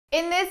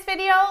In this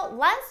video,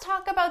 let's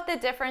talk about the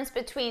difference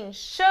between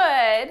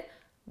should,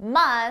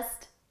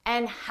 must,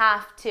 and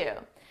have to.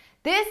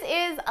 This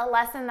is a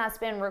lesson that's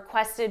been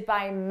requested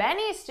by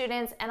many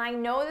students, and I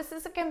know this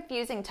is a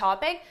confusing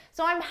topic,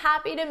 so I'm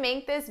happy to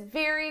make this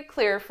very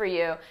clear for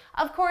you.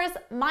 Of course,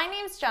 my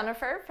name's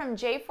Jennifer from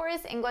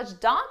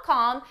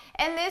JForrestEnglish.com,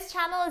 and this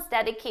channel is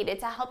dedicated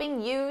to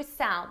helping you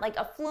sound like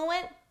a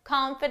fluent,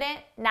 confident,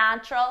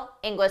 natural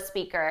English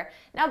speaker.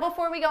 Now,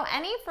 before we go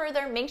any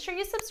further, make sure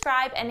you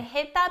subscribe and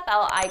hit that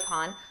bell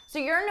icon so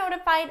you're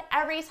notified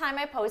every time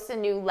I post a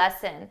new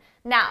lesson.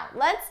 Now,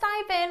 let's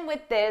dive in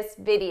with this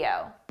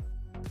video.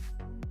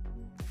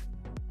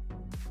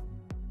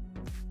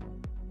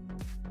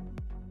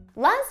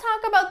 Let's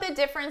talk about the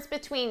difference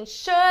between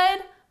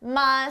should,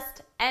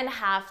 must, and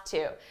have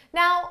to.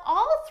 Now,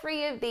 all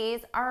three of these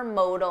are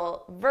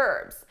modal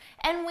verbs,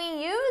 and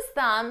we use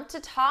them to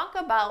talk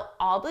about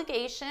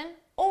obligation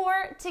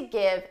or to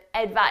give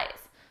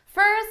advice.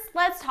 First,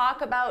 let's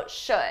talk about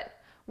should.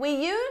 We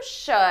use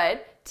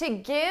should to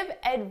give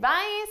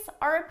advice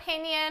or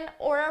opinion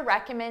or a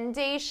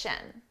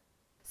recommendation.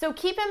 So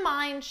keep in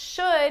mind,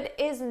 should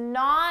is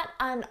not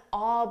an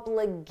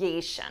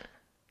obligation.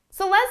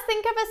 So let's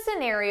think of a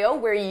scenario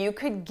where you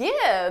could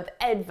give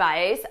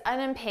advice,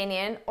 an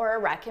opinion, or a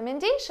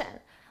recommendation.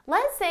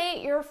 Let's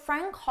say your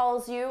friend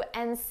calls you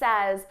and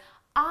says,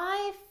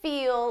 I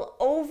feel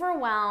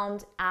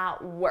overwhelmed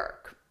at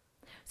work.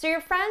 So your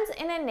friend's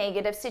in a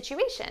negative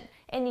situation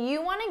and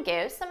you want to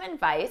give some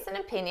advice, an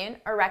opinion,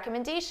 or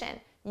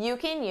recommendation. You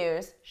can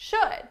use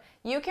should.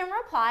 You can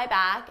reply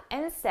back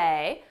and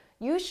say,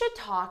 you should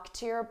talk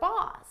to your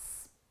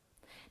boss.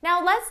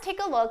 Now let's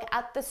take a look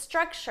at the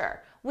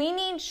structure. We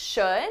need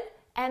should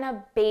and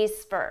a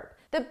base verb.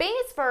 The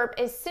base verb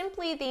is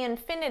simply the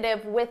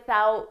infinitive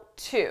without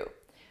to.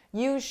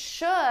 You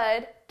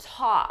should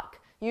talk.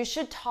 You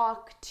should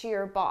talk to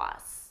your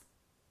boss.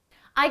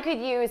 I could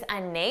use a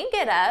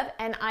negative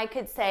and I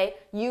could say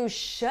you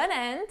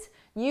shouldn't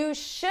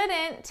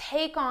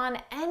take on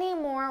any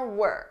more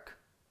work.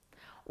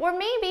 Or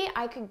maybe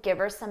I could give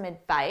her some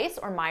advice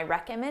or my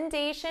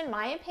recommendation,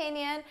 my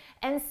opinion,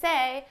 and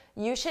say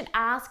you should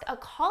ask a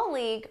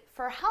colleague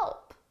for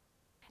help.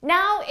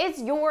 Now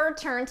it's your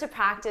turn to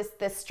practice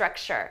this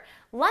structure.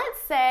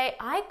 Let's say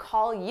I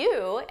call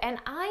you and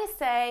I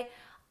say,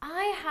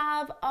 I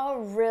have a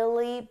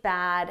really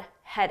bad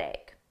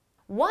headache.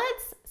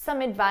 What's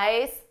some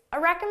advice, a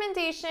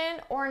recommendation,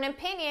 or an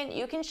opinion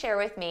you can share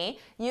with me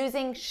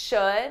using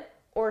should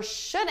or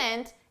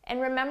shouldn't?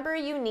 And remember,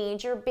 you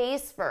need your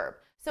base verb.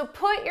 So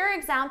put your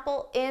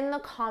example in the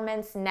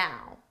comments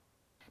now.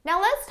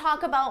 Now let's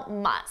talk about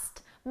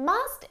must.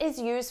 Must is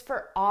used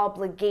for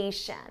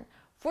obligation.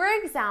 For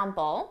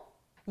example,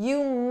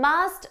 you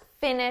must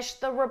finish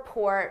the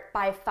report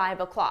by 5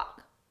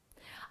 o'clock.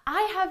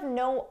 I have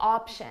no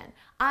option.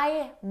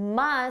 I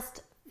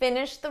must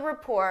finish the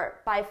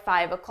report by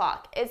 5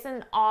 o'clock. It's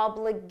an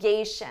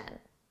obligation.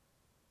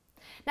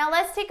 Now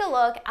let's take a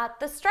look at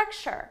the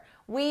structure.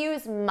 We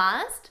use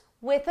must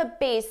with a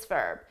base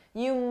verb.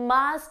 You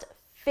must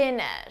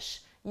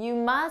finish. You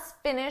must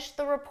finish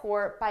the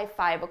report by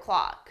 5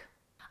 o'clock.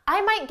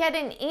 I might get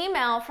an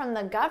email from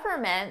the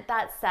government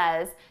that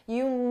says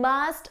you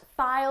must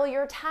file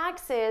your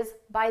taxes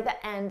by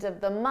the end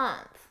of the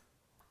month.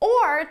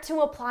 Or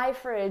to apply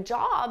for a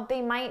job,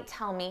 they might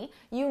tell me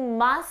you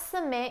must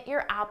submit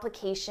your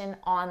application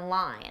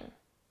online.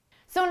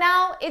 So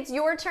now it's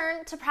your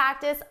turn to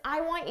practice.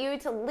 I want you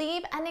to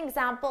leave an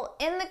example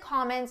in the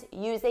comments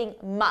using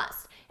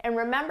must. And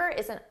remember,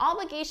 it's an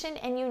obligation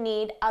and you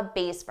need a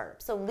base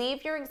verb. So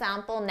leave your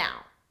example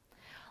now.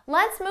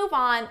 Let's move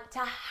on to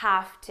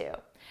have to.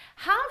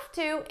 Have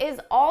to is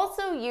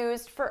also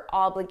used for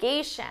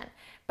obligation,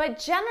 but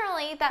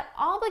generally that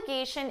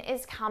obligation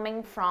is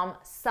coming from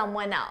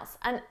someone else,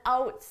 an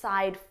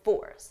outside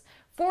force.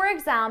 For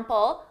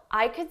example,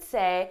 I could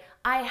say,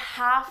 I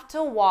have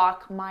to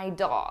walk my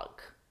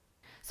dog.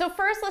 So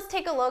first, let's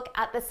take a look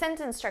at the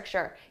sentence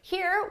structure.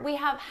 Here we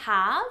have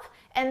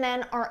and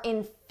then our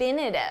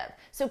infinitive.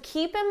 So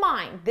keep in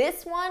mind,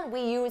 this one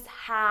we use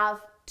have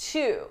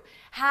to.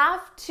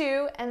 Have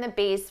to and the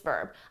base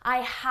verb. I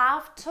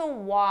have to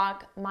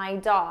walk my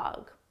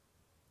dog.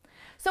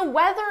 So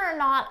whether or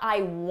not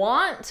I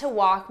want to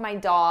walk my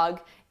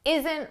dog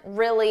isn't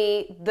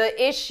really the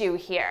issue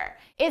here.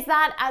 Is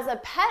that as a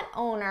pet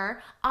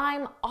owner,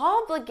 I'm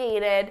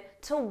obligated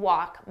to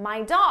walk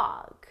my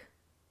dog.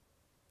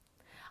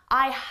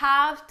 I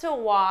have to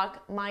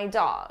walk my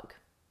dog.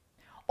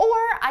 Or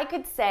I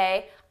could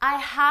say, I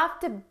have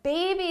to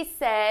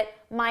babysit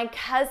my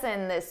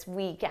cousin this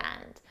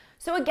weekend.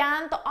 So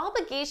again, the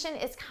obligation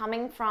is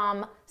coming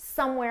from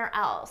somewhere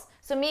else.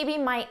 So maybe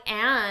my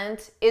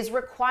aunt is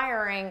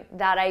requiring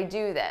that I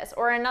do this,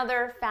 or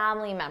another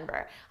family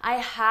member. I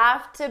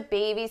have to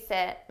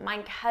babysit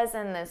my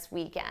cousin this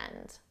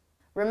weekend.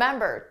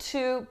 Remember,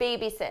 to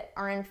babysit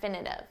are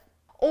infinitive.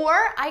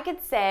 Or I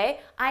could say,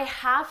 I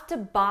have to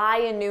buy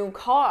a new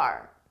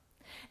car.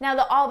 Now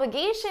the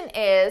obligation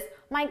is,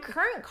 my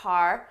current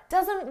car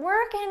doesn't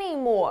work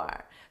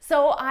anymore.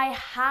 So I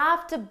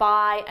have to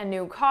buy a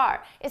new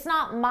car. It's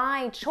not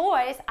my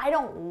choice. I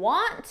don't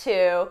want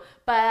to,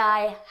 but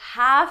I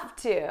have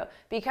to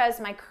because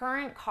my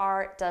current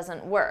car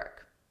doesn't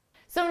work.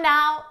 So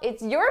now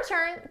it's your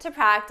turn to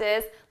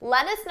practice.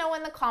 Let us know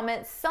in the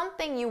comments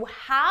something you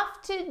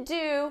have to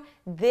do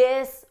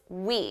this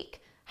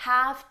week.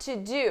 Have to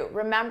do.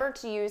 Remember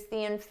to use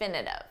the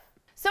infinitive.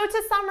 So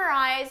to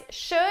summarize,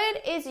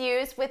 should is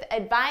used with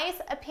advice,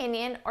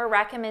 opinion, or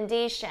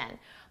recommendation.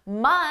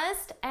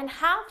 Must and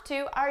have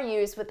to are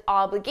used with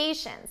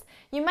obligations.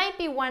 You might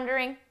be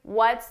wondering,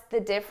 what's the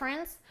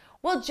difference?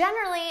 Well,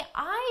 generally,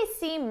 I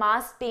see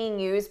must being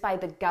used by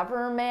the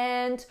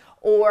government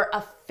or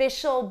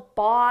official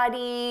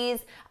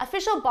bodies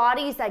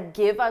that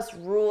give us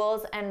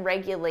rules and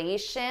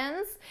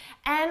regulations.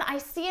 And I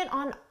see it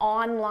on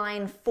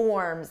online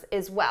forms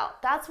as well.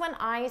 That's when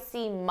I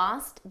see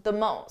must the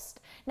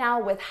most.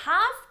 Now with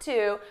have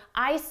to,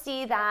 I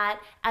see that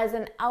as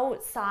an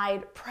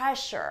outside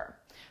pressure.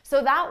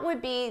 So that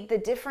would be the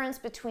difference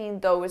between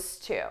those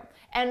two.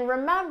 And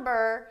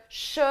remember,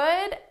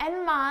 should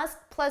and must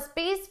plus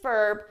base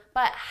verb,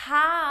 but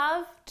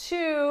have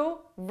to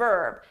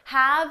verb.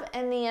 Have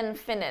in the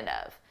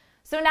infinitive.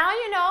 So now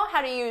you know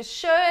how to use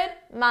should,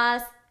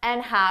 must,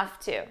 and have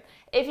to.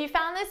 If you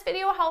found this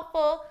video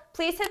helpful,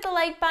 please hit the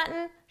like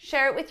button,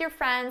 share it with your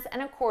friends,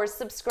 and of course,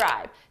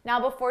 subscribe. Now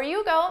before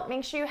you go,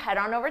 make sure you head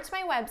on over to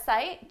my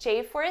website,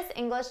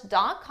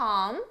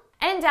 JForrestEnglish.com,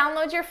 and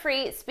download your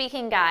free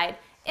speaking guide.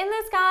 In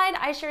this guide,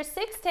 I share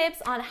 6 tips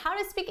on how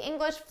to speak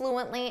English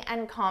fluently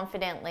and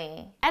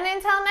confidently. And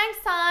until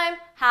next time,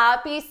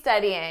 happy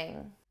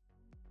studying!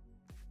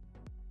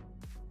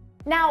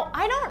 Now,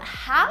 I don't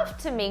have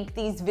to make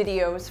these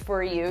videos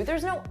for you.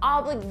 There's no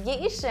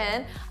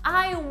obligation.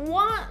 I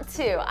want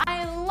to.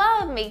 I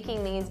love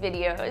making these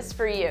videos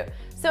for you.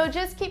 So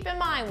just keep in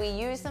mind, we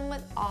use them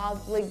with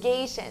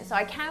obligation. So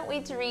I can't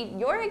wait to read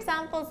your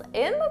examples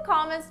in the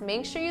comments.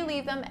 Make sure you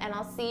leave them, and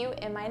I'll see you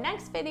in my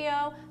next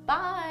video.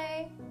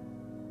 Bye!